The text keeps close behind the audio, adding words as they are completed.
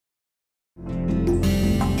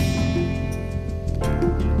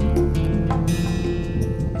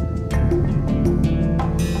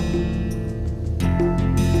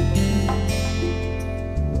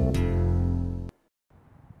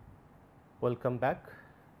Welcome back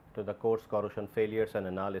to the course Corrosion Failures and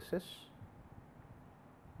Analysis.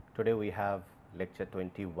 Today we have lecture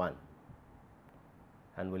 21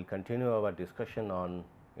 and we will continue our discussion on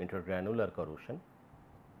intergranular corrosion.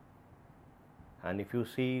 And if you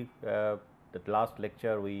see that last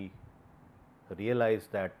lecture we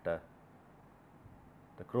realized that the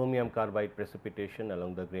chromium carbide precipitation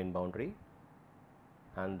along the grain boundary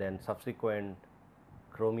and then subsequent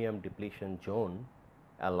chromium depletion zone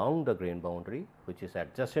along the grain boundary, which is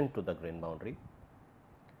adjacent to the grain boundary,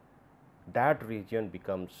 that region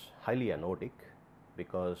becomes highly anodic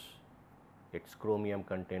because its chromium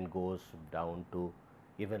content goes down to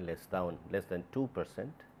even less than 2%,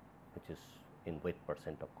 which is in weight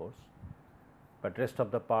percent of course, but rest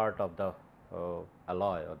of the part of the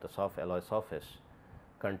alloy or the soft alloy surface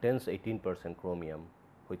contains 18% chromium,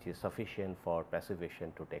 which is sufficient for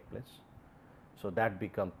passivation to take place. So, that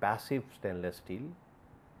become passive stainless steel.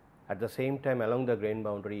 At the same time, along the grain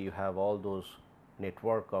boundary you have all those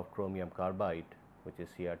network of chromium carbide, which is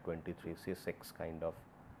here 23C6 kind of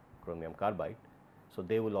chromium carbide. So,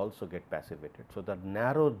 they will also get passivated. So, the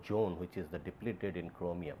narrow zone which is the depleted in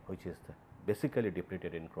chromium, which is the basically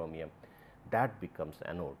depleted in chromium, that becomes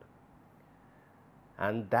anode,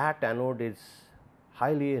 and that anode is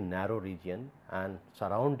highly a narrow region and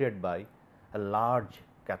surrounded by a large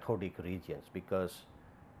cathodic regions, because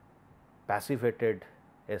passivated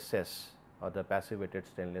SS or the passivated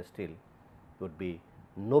stainless steel would be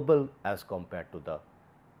noble as compared to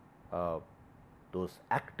the those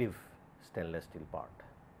active stainless steel part.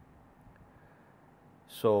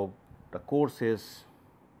 So, the course is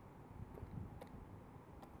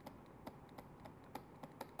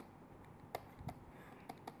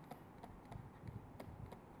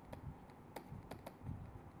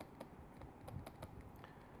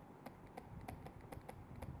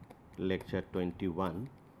lecture 21,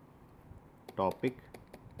 topic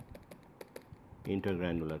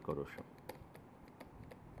intergranular corrosion.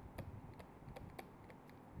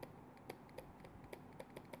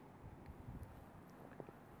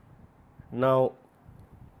 Now,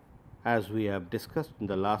 as we have discussed in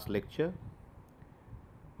the last lecture,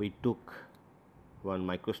 we took one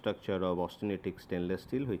microstructure of austenitic stainless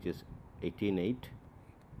steel, which is 18.8,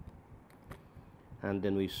 and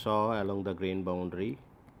then we saw along the grain boundary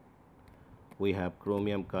we have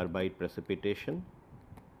chromium carbide precipitation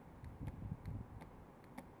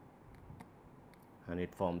and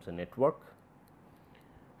it forms a network,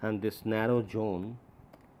 and this narrow zone,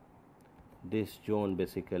 this zone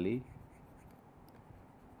basically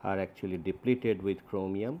are actually depleted with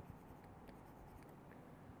chromium,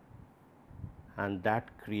 and that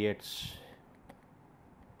creates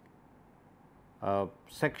a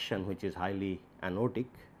section which is highly anodic,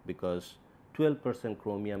 because 12%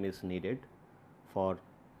 chromium is needed for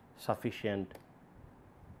sufficient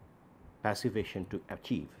passivation to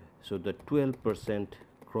achieve. So, the 12%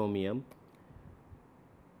 chromium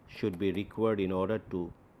should be required in order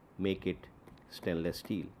to make it stainless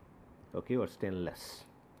steel, okay, or stainless.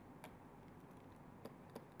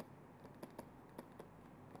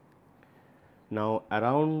 Now,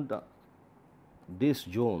 around this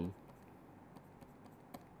zone,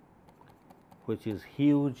 which is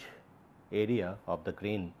huge area of the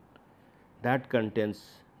grain, that contains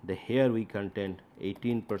the, here we contain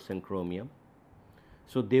 18% chromium.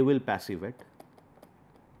 So, they will passivate,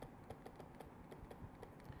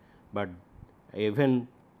 but even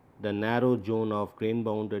the narrow zone of grain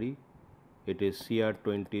boundary, it is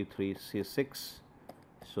Cr23C6.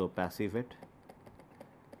 So, passivate,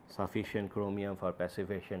 sufficient chromium for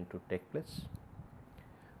passivation to take place,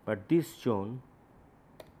 but this zone,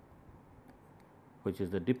 which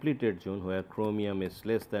is the depleted zone where chromium is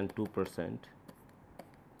less than 2%,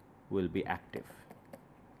 will be active.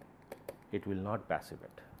 It will not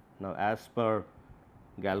passivate. Now, as per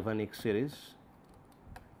galvanic series,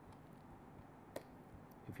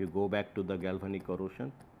 if you go back to the galvanic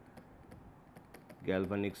corrosion,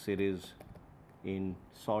 galvanic series in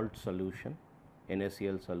salt solution,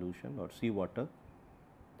 NaCl solution or sea water,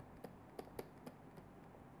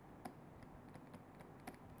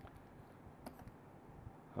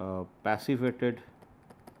 passivated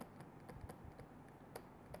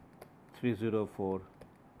 304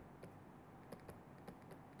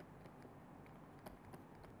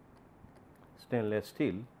 stainless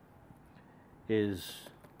steel is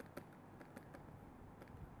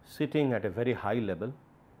sitting at a very high level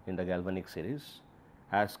in the galvanic series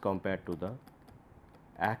as compared to the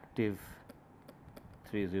active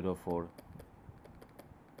 304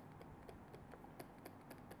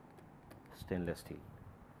 stainless steel.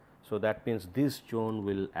 So, that means this zone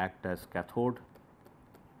will act as cathode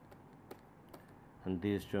and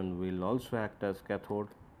this zone will also act as cathode,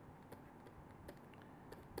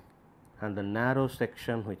 and the narrow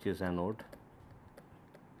section which is anode.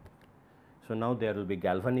 So, now there will be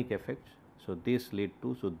galvanic effects. So, this lead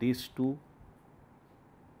to, so these two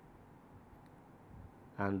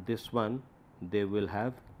and this one, they will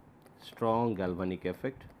have strong galvanic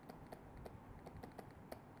effect,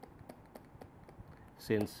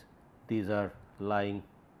 since these are lying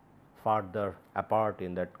farther apart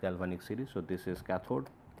in that galvanic series. So, this is cathode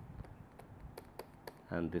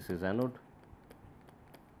and this is anode,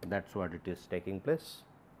 that is what it is taking place.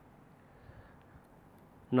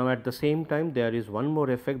 Now, at the same time there is one more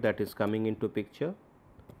effect that is coming into picture,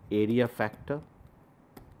 area factor.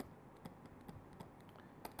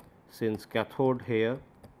 Since cathode here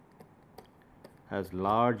has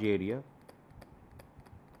large area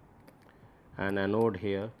and anode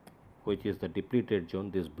here, which is the depleted zone,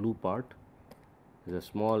 this blue part is a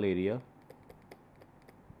small area,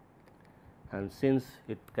 and since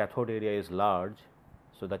cathode area is large,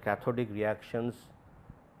 so the cathodic reactions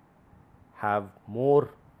have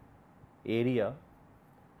more area,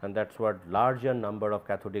 and that is what larger number of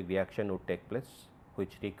cathodic reaction would take place,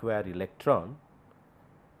 which require electron,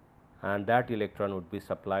 and that electron would be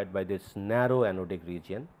supplied by this narrow anodic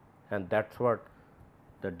region, and that is what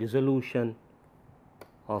the dissolution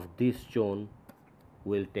of this zone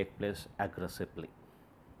will take place aggressively.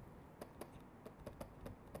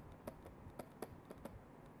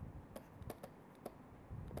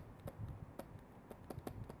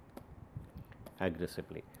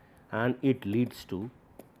 And it leads to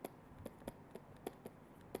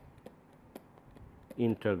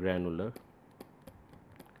intergranular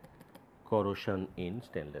corrosion in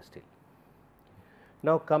stainless steel.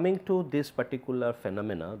 Now, coming to this particular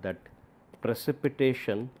phenomena, that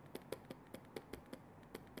precipitation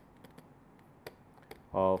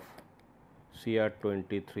of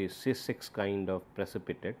Cr23C6 kind of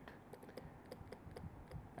precipitate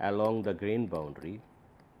along the grain boundary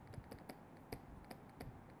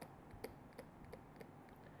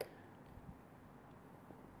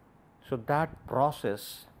So, that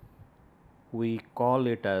process we call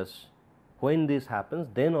it as, when this happens,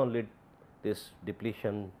 then only this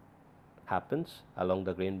depletion happens along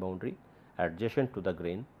the grain boundary, adjacent to the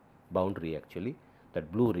grain boundary actually,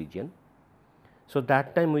 that blue region. So,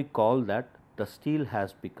 that time we call that the steel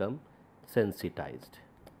has become sensitized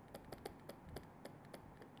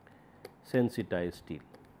steel,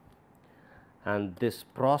 and this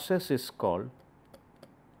process is called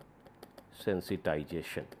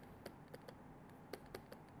sensitization.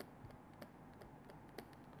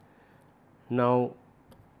 Now,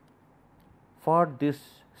 for this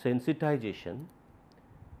sensitization,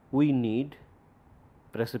 we need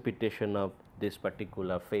precipitation of this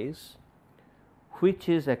particular phase, which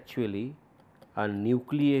is actually a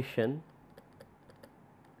nucleation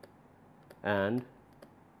and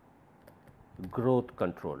growth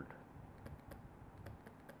controlled.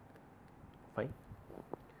 Fine.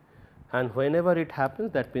 And whenever it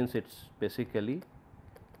happens, that means it is basically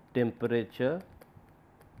temperature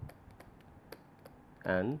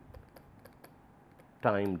and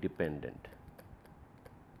time dependent.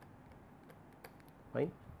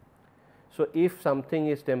 Fine. So, if something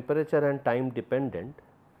is temperature and time dependent,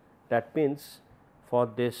 that means for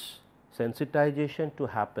this sensitization to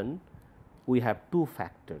happen, we have two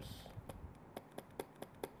factors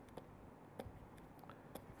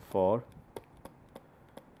for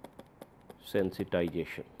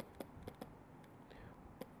sensitization.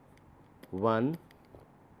 One,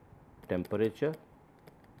 temperature,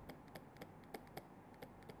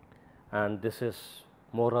 and this is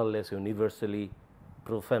more or less universally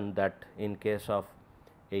proven that in case of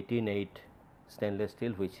 18/8 stainless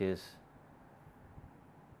steel, which is,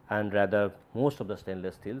 and rather most of the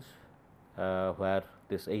stainless steels where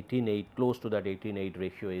this 18/8, close to that 18/8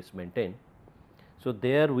 ratio is maintained. So,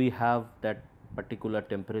 there we have that particular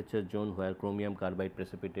temperature zone where chromium carbide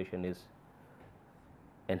precipitation is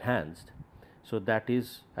enhanced. So, that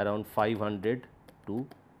is around 500 to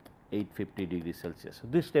 850 degrees Celsius. So,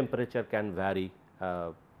 this temperature can vary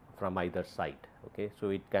from either side. Okay. So,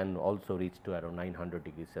 it can also reach to around 900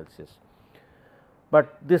 degrees Celsius,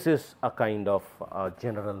 but this is a kind of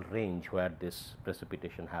general range where this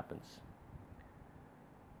precipitation happens.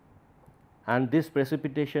 And this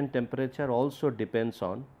precipitation temperature also depends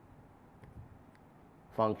on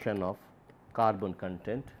function of carbon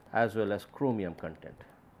content as well as chromium content.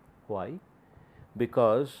 Why?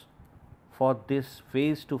 Because for this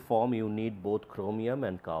phase to form, you need both chromium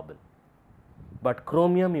and carbon, but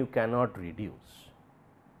chromium you cannot reduce,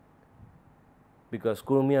 because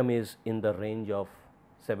chromium is in the range of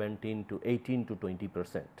 17 to 18 to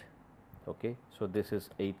 20%. Okay. So, this is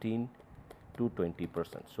 18 to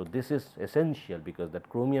 20%. So, this is essential because that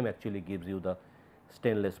chromium actually gives you the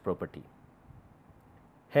stainless property.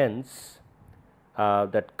 Hence,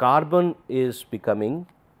 that carbon is becoming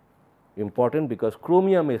important because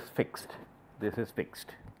chromium is fixed, this is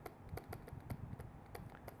fixed,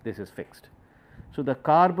 this is fixed. So, the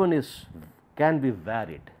carbon is can be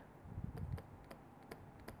varied,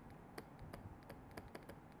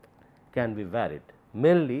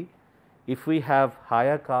 mainly if we have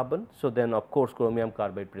higher carbon. So, then of course, chromium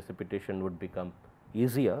carbide precipitation would become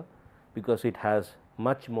easier because it has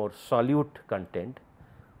much more solute content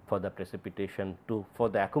for the precipitation for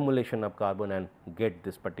the accumulation of carbon and get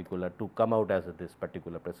this particular to come out as this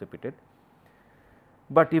particular precipitate.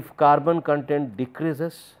 But if carbon content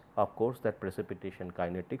decreases, of course, that precipitation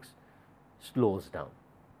kinetics slows down.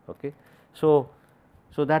 Okay. So,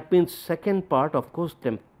 that means second part, of course,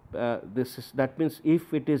 that means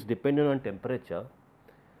if it is dependent on temperature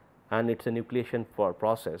and it is a nucleation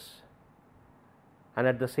process, and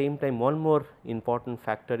at the same time one more important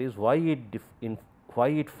factor is why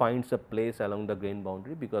it finds a place along the grain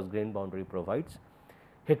boundary, because grain boundary provides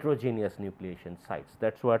heterogeneous nucleation sites.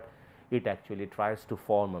 That is what it actually tries to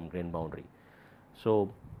form on grain boundary.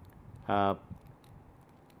 So, I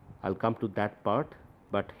will come to that part,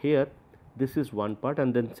 but here this is one part,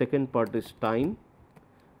 and then second part is time.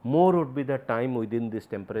 More would be the time within this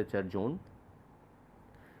temperature zone,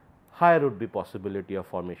 higher would be possibility of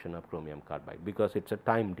formation of chromium carbide, because it is a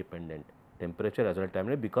time dependent temperature as well as time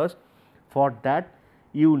dependent, because for that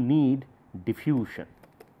you need diffusion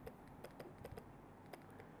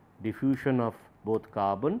of both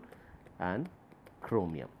carbon and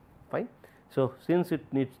chromium, fine. So, since it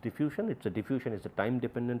needs diffusion, diffusion is a time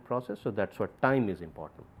dependent process. So, that is what time is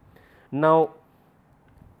important. Now,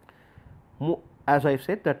 as I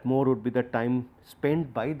said that more would be the time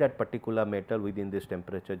spent by that particular metal within this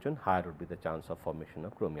temperature zone, higher would be the chance of formation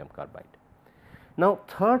of chromium carbide. Now,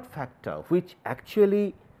 third factor which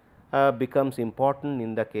actually becomes important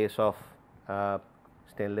in the case of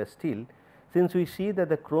stainless steel, since we see that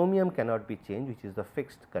the chromium cannot be changed, which is the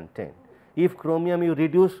fixed content. If chromium you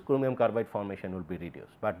reduce, chromium carbide formation will be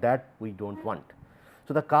reduced, but that we do not want.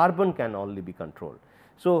 So, the carbon can only be controlled.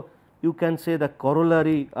 So, you can say the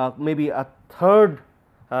corollary maybe a third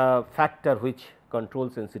factor which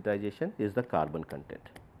controls sensitization is the carbon content,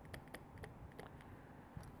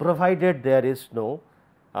 provided there is no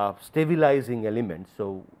stabilizing element.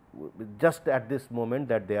 So, just at this moment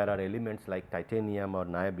that there are elements like titanium or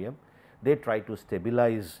niobium, they try to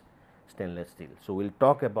stabilize stainless steel. So, we will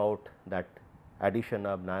talk about that addition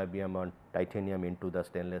of niobium or titanium into the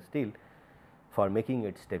stainless steel for making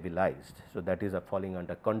it stabilized. So, that is falling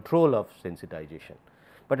under control of sensitization,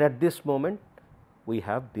 but at this moment we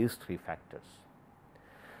have these three factors.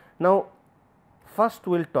 Now, first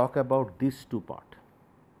we will talk about these two parts.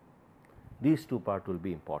 These two parts will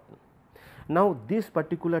be important. Now, this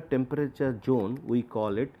particular temperature zone we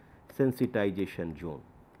call it sensitization zone.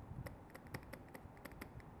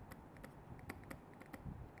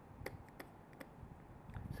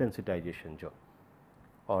 Sensitization zone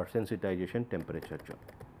or sensitization temperature zone.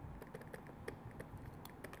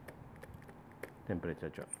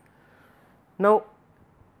 Now,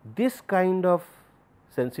 this kind of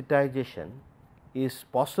sensitization is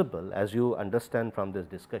possible, as you understand from this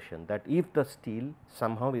discussion, that if the steel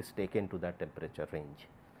somehow is taken to that temperature range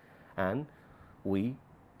and we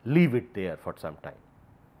leave it there for some time.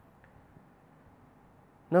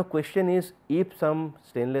 Now, question is, if some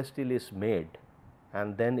stainless steel is made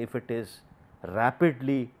and then if it is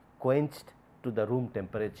rapidly quenched to the room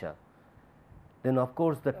temperature, then of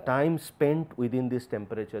course, the time spent within this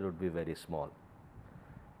temperature would be very small,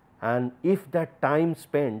 and if that time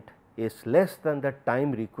spent is less than the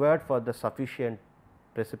time required for the sufficient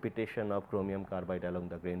precipitation of chromium carbide along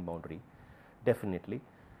the grain boundary, definitely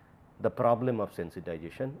the problem of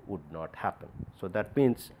sensitization would not happen. So, that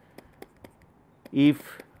means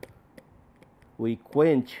if we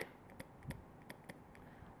quench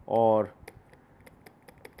or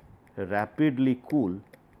rapidly cool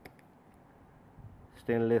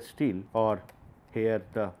stainless steel, or here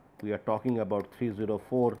we are talking about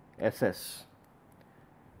 304 SS.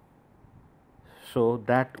 So,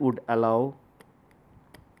 that would allow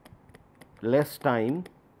less time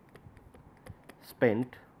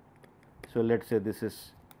spent. So, let us say this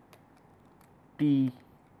is T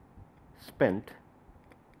spent.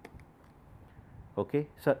 Okay.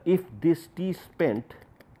 So, if this T spent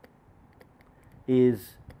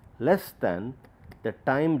is less than the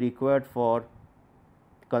time required for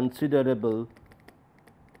considerable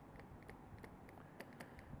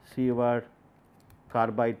see our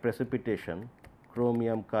carbide precipitation,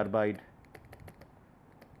 chromium carbide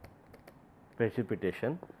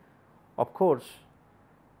precipitation. Of course,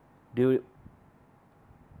 due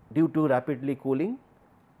to rapidly cooling,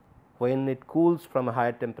 when it cools from a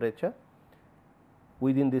higher temperature,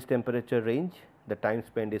 within this temperature range the time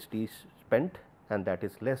spent is T spent, and that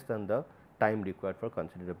is less than the time required for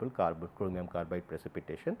considerable chromium carbide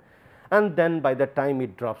precipitation, and then by the time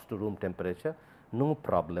it drops to room temperature, no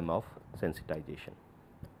problem of sensitization.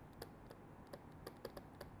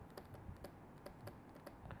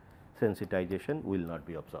 Sensitization will not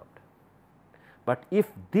be observed. But if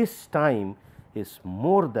this time is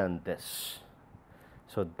more than this,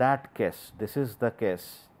 so that case, this is the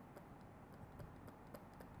case.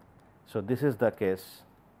 So, this is the case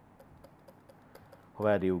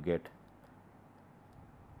where you get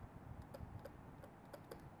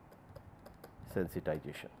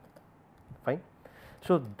sensitization, fine.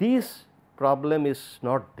 So, this problem is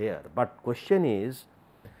not there, but question is,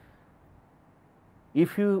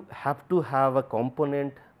 if you have to have a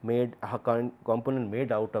component made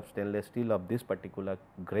out of stainless steel of this particular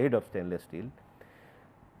grade of stainless steel,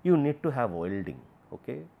 you need to have welding,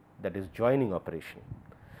 okay, that is joining operation.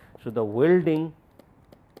 So, the welding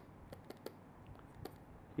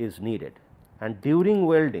is needed, and during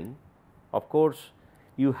welding, of course,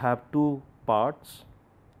 you have two parts.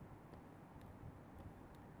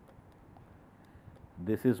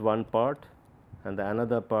 This is one part and the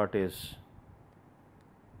another part is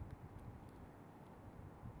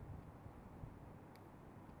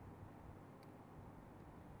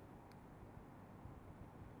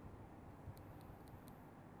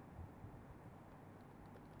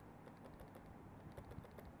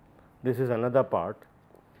this is another part.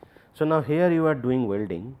 So, now here you are doing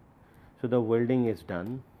welding. So, the welding is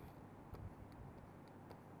done,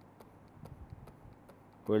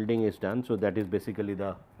 so that is basically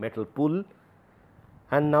the metal pull,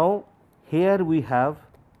 and now here we have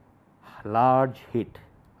large heat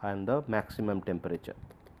and the maximum temperature,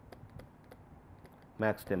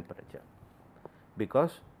 max temperature,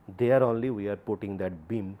 because there only we are putting that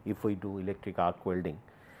beam. If we do electric arc welding,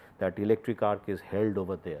 that electric arc is held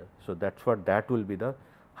over there. So, that is what that will be the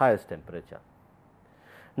highest temperature.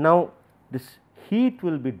 Now, this heat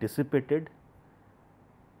will be dissipated,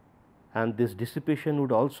 and this dissipation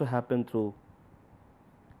would also happen through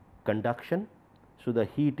conduction. So, the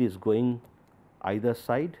heat is going either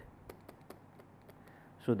side.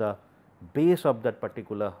 So, the base of that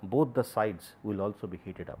particular, both the sides will also be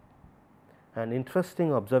heated up. An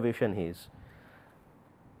interesting observation is,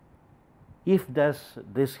 if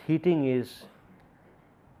this heating is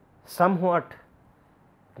somewhat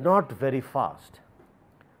not very fast,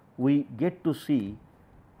 we get to see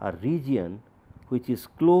a region which is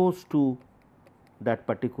close to that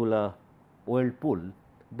particular weld pool,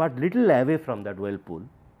 but little away from that weld pool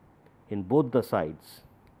in both the sides.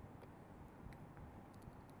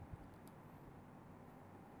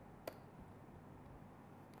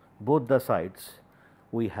 Both the sides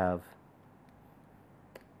we have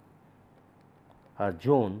a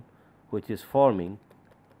zone which is forming.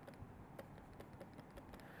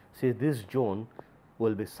 See, this zone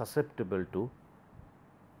will be susceptible to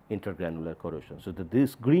intergranular corrosion. So,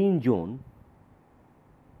 this green zone,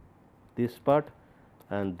 this part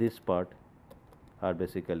and this part are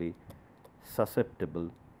basically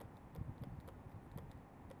susceptible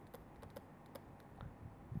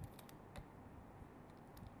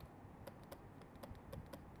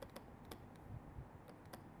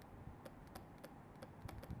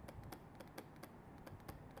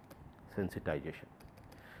sensitization,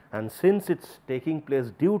 and since it is taking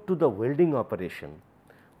place due to the welding operation,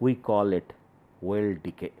 we call it weld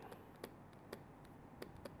decay.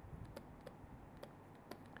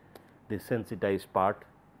 This sensitized part,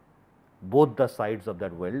 both the sides of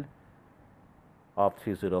that weld of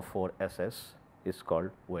 304 SS is called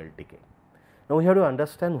weld decay. Now, we have to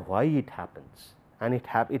understand why it happens, and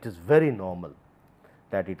it is very normal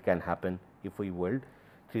that it can happen if we weld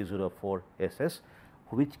 304 SS,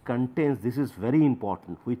 which contains, this is very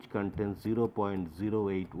important, which contains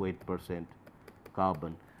 0.08 weight%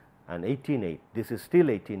 carbon and 18.8, this is still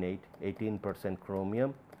 18.8, 18%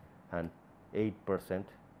 chromium and 8%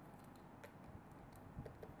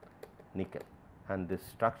 nickel, and this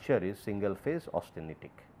structure is single phase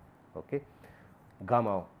austenitic. Okay.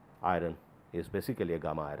 Gamma iron is basically a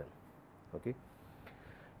gamma iron. Okay.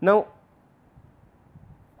 Now,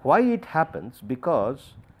 why it happens?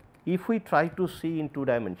 Because if we try to see in 2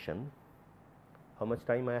 dimension, how much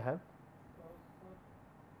time I have?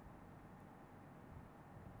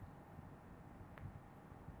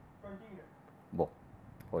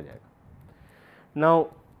 हो जाएगा. Now,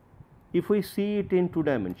 if we see it in 2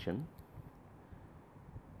 dimension,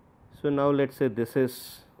 so now let us say this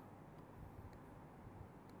is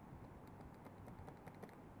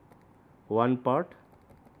one part,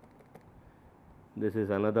 this is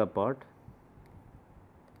another part,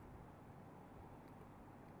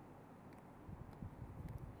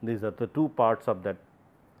 these are the 2 parts of that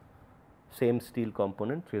same steel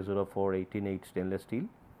component 304 188 stainless steel.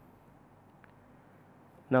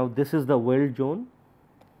 Now, this is the weld zone.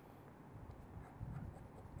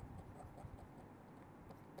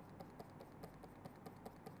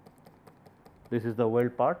 This is the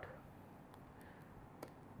weld part.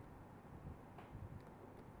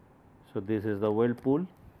 So, this is the weld pool,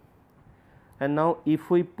 and now if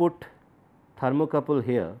we put thermocouple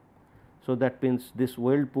here, so that means this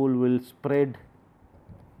weld pool will spread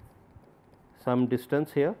some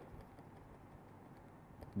distance here,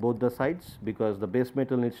 both the sides, because the base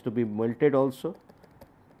metal needs to be melted also.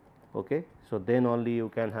 Okay. So, then only you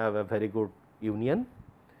can have a very good union.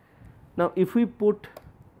 Now, if we put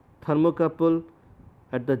thermocouple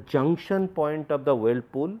at the junction point of the weld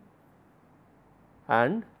pool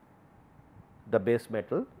and the base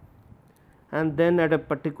metal, and then at a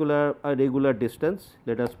particular regular distance,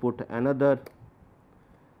 let us put another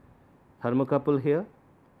thermocouple here,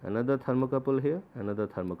 another thermocouple here, another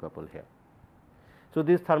thermocouple here. So,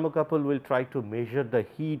 this thermocouple will try to measure the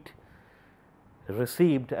heat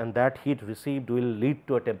received, and that heat received will lead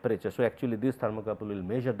to a temperature. So, actually this thermocouple will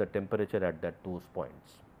measure the temperature at those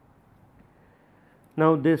points.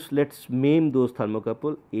 Now, this let us name those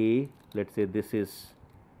thermocouple A, let us say this is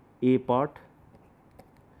A part,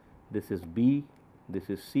 this is B, this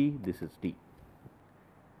is C, this is D,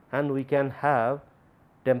 and we can have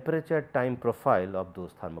temperature time profile of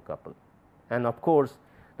those thermocouple. And of course,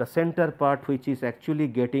 the center part which is actually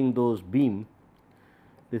getting those beam,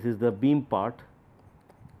 this is the beam part,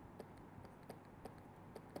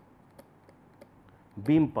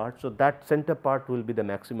 so that center part will be the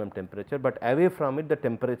maximum temperature, but away from it the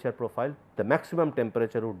temperature profile, the maximum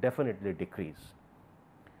temperature would definitely decrease,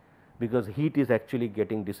 because heat is actually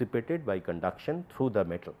getting dissipated by conduction through the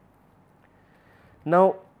metal.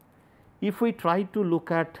 Now, if we try to look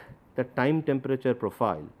at the time temperature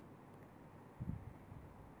profile,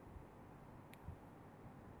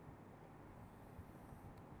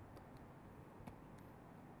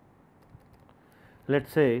 let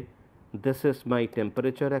us say this is my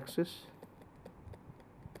temperature axis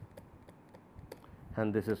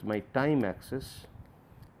and this is my time axis,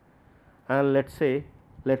 and let us say,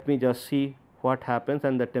 let me just see what happens,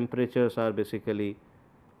 and the temperatures are basically,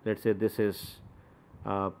 let us say this is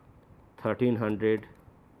 1300,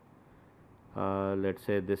 let us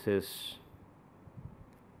say this is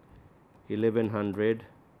 1100,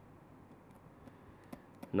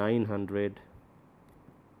 900,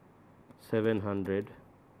 700,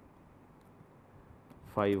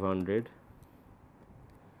 500,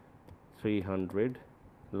 300,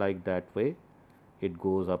 like that way it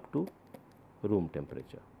goes up to room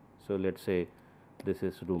temperature. So, let us say this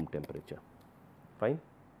is room temperature, fine.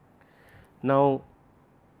 Now,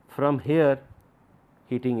 from here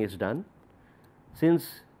heating is done.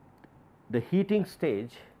 Since the heating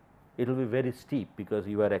stage, it will be very steep, because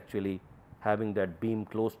you are actually having that beam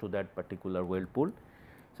close to that particular weld pool.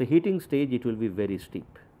 So, heating stage it will be very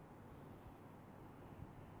steep,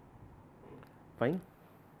 fine,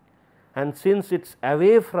 and since it is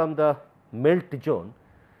away from the melt zone,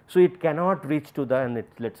 so it cannot reach to the, and it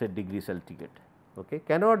let us say degree centigrade, okay,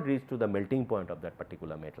 cannot reach to the melting point of that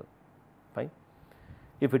particular metal, fine,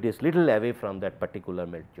 if it is little away from that particular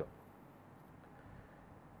melt zone.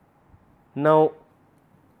 Now,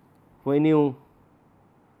 when you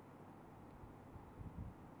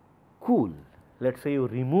cool, let us say you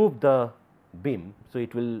remove the beam, so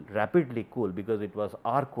it will rapidly cool, because it was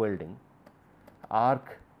arc welding.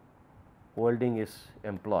 Arc welding is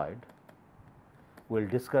employed. We will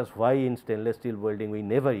discuss why in stainless steel welding we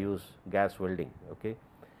never use gas welding. Okay.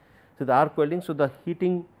 So, the arc welding, so the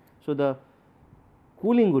heating, so the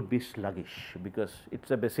cooling would be sluggish, because it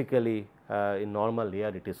is a basically in normal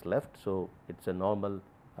air it is left. So, it is a normal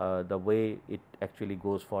the way it actually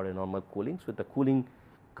goes for a normal cooling. So, the cooling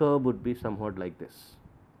curve would be somewhat like this.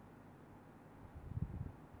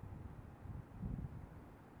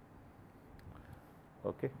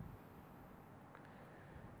 Okay.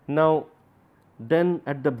 Now, then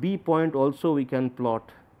at the B point also we can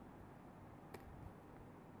plot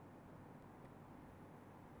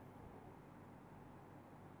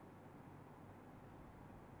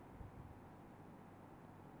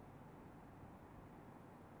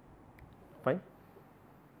fine.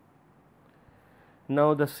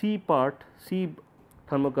 Now, the C part, C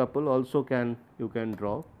thermocouple also you can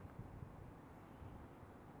draw.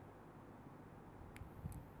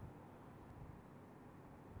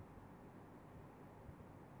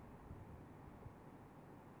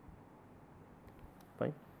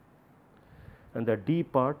 Fine. And the D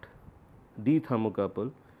part, D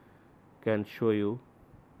thermocouple can show you,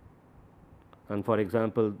 and for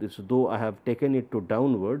example, this, though I have taken it to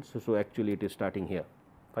downwards, so actually it is starting here.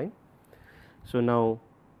 Fine. So, now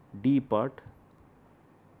D part,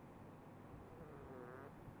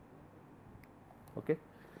 okay.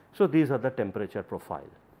 So, these are the temperature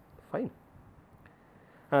profile. Fine.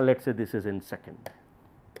 And let us say this is in second.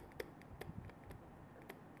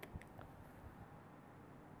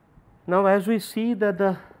 Now, as we see that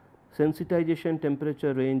the sensitization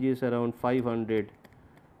temperature range is around 500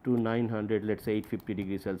 to 900, let us say 850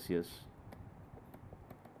 degrees Celsius.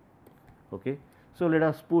 Okay. So, let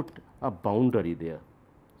us put a boundary there.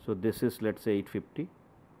 So, this is let us say 850,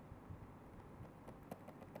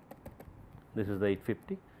 this is the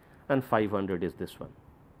 850 and 500 is this one.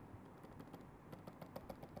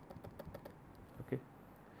 Okay.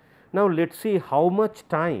 Now, let us see how much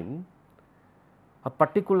time a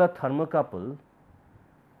particular thermocouple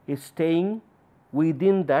is staying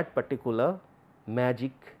within that particular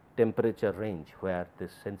magic temperature range where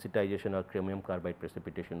this sensitization or chromium carbide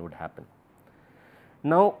precipitation would happen.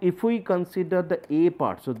 Now, if we consider the A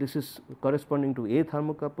part, so this is corresponding to A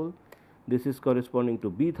thermocouple, this is corresponding to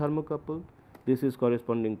B thermocouple, this is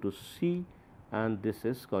corresponding to C, and this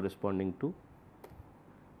is corresponding to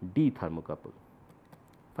D thermocouple.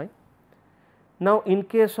 Fine. Now, in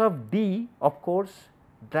case of D, of course,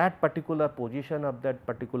 that particular position of that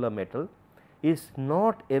particular metal is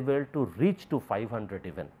not able to reach to 500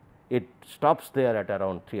 even, it stops there at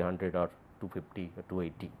around 300 or 250 or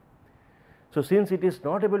 280. So, since it is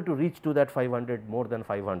not able to reach to that 500, more than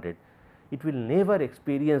 500, it will never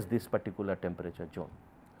experience this particular temperature zone,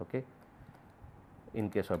 okay, in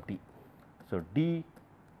case of D. So, D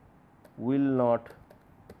will not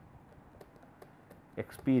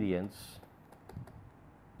experience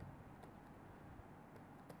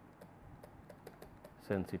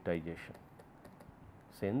sensitization,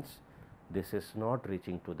 since this is not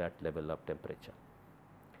reaching to that level of temperature.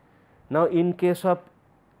 Now, in case of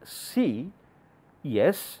C,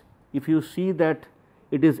 yes, if you see that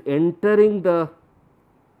it is entering that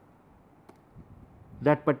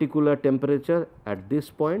particular temperature at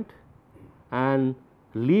this point and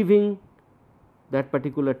leaving that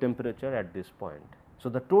particular temperature at this point. So,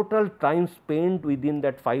 the total time spent within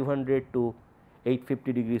that 500 to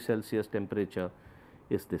 850 degrees Celsius temperature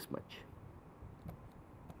is this much.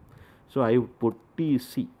 So, I put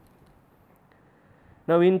TC.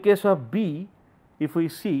 Now, in case of B, if we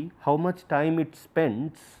see how much time it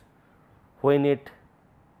spends when it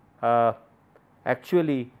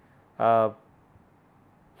actually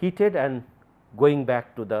heated and going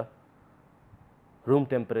back to the room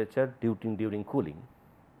temperature during cooling.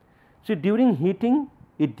 So, during heating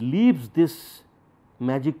it leaves this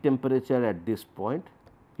magic temperature at this point,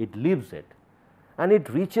 it leaves it and it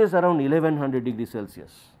reaches around 1100 degrees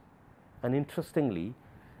Celsius. And interestingly,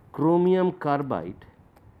 chromium carbide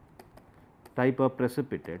type of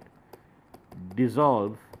precipitate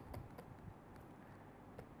dissolve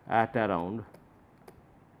at around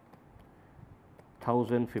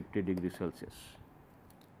 1050 degrees Celsius,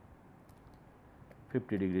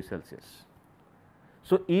 50 degrees Celsius.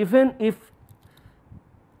 So, even if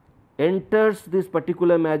enters this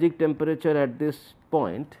particular magic temperature at this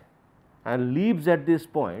point and leaves at this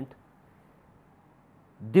point,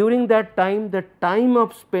 during that time the time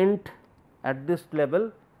of spent at this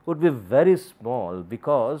level would be very small,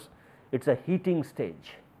 because it is a heating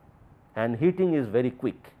stage and heating is very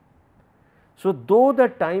quick. So, though the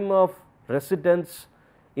time of residence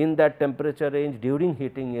in that temperature range during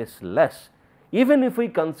heating is less, even if we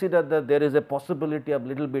consider that there is a possibility of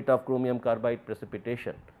little bit of chromium carbide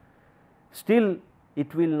precipitation, still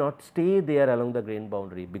it will not stay there along the grain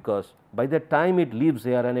boundary, because by the time it leaves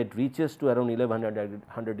here and it reaches to around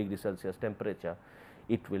 1100 degrees Celsius temperature,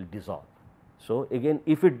 it will dissolve. So, again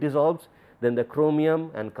if it dissolves, then the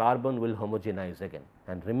chromium and carbon will homogenize again.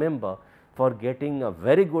 And remember, for getting a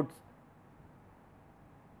very good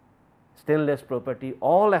stainless property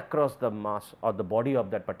all across the mass or the body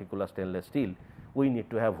of that particular stainless steel, we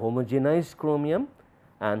need to have homogenized chromium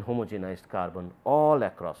and homogenized carbon all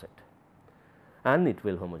across it, and it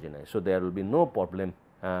will homogenize. So, there will be no problem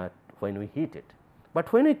when we heat it.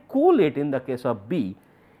 But when we cool it, in the case of B,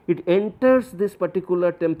 it enters this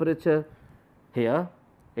particular temperature here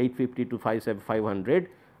 850 to 500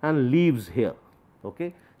 and leaves here.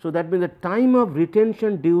 Okay. So, that means the time of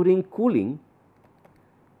retention during cooling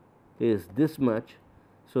is this much.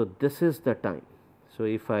 So, this is the time. So,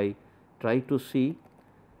 if I try to see,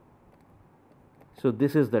 so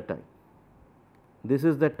this is the time, this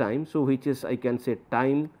is the time. So, which is I can say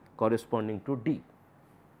time corresponding to D.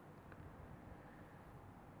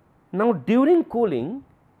 Now, during cooling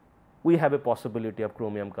we have a possibility of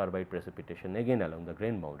chromium carbide precipitation again along the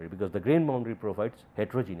grain boundary, because the grain boundary provides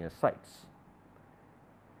heterogeneous sites.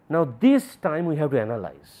 Now, this time we have to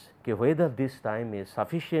analyze whether this time is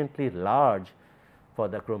sufficiently large for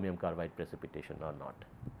the chromium carbide precipitation or not.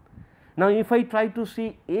 Now, if I try to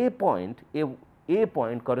see a point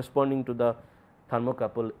corresponding to the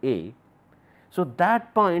thermocouple A, so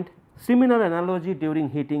that point, similar analogy during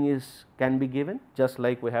heating is can be given, just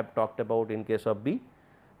like we have talked about in case of B.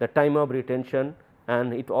 The time of retention,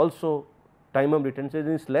 and it also time of retention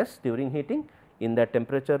is less during heating in that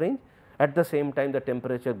temperature range. At the same time, the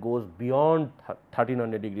temperature goes beyond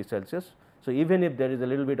 1300 degrees Celsius. So, even if there is a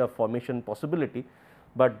little bit of formation possibility,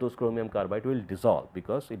 but those chromium carbide will dissolve,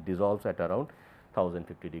 because it dissolves at around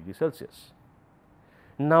 1050 degrees Celsius.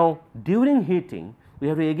 Now, during heating we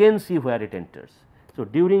have to again see where it enters. So,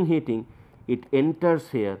 during heating it enters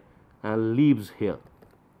here and leaves here,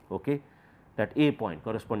 okay, that A point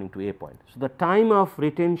corresponding to A point. So, the time of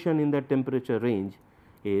retention in the temperature range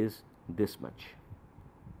is this much.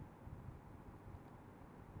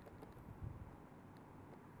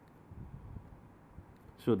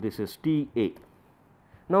 So, this is T A.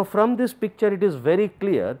 Now, from this picture it is very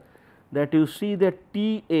clear that you see that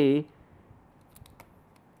T A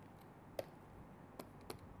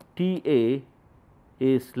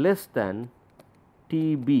is less than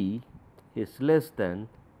T B is less than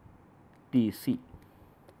T C.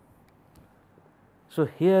 So,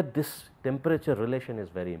 here this temperature relation is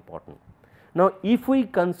very important. Now, if we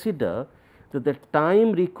consider that the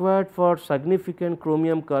time required for significant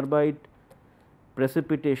chromium carbide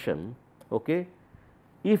precipitation, okay,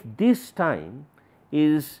 if this time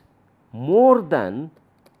is more than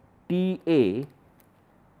T A,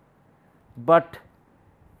 but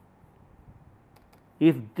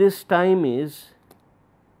if this time is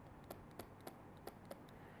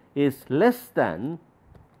less than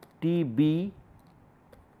T B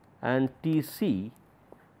and T C,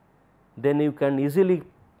 then you can easily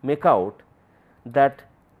make out that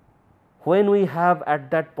when we have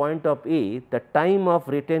at that point of A, the time of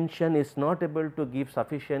retention is not able to give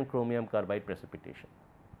sufficient chromium carbide precipitation,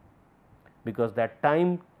 because that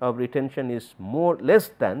time of retention is less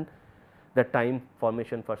than the time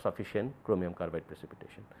formation for sufficient chromium carbide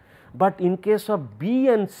precipitation. But in case of B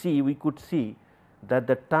and C, we could see that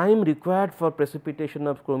the time required for precipitation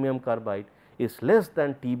of chromium carbide is less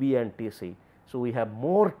than Tb and Tc. So, we have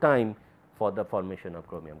more time for the formation of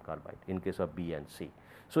chromium carbide in case of B and C.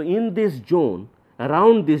 So, in this zone,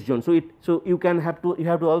 around this zone, so you have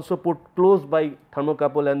to also put close by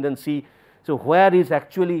thermocouple and then see, so where is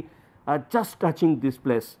actually just touching this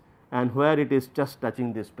place and where it is just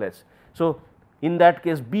touching this place. So, in that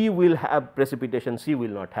case B will have precipitation, C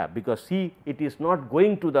will not have, because C it is not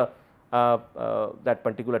going to the that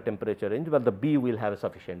particular temperature range, but the B will have a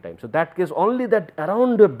sufficient time. So, that case only that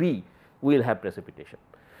around the B will have precipitation.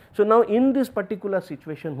 So, now in this particular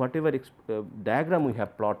situation, whatever diagram we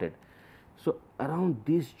have plotted, so around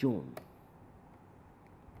this zone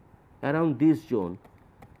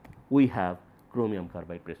we have chromium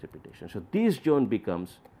carbide precipitation. So, this zone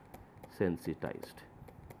becomes sensitized,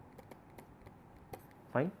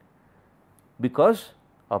 fine, because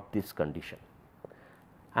of this condition.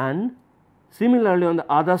 And similarly, on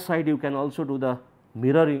the other side you can also do the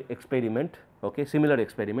mirror experiment, okay, similar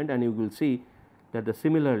experiment, and you will see that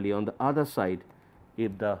similarly on the other side,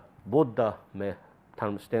 if both the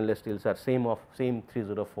stainless steels are same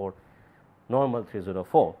 304, normal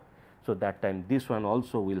 304. So, that time this one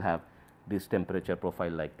also will have this temperature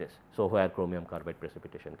profile like this. So, where chromium carbide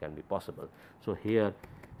precipitation can be possible. So, here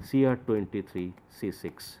Cr23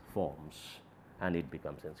 C6 forms and it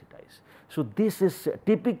becomes sensitized. So, this is a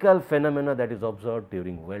typical phenomena that is observed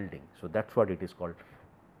during welding. So, that is what it is called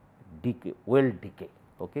decay, weld decay.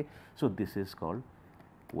 Okay. So, this is called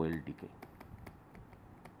weld decay,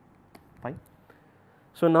 fine.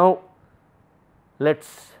 So, now let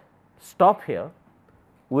us stop here,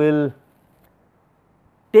 we will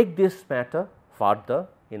take this matter further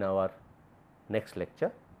in our next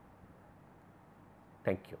lecture.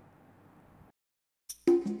 Thank you.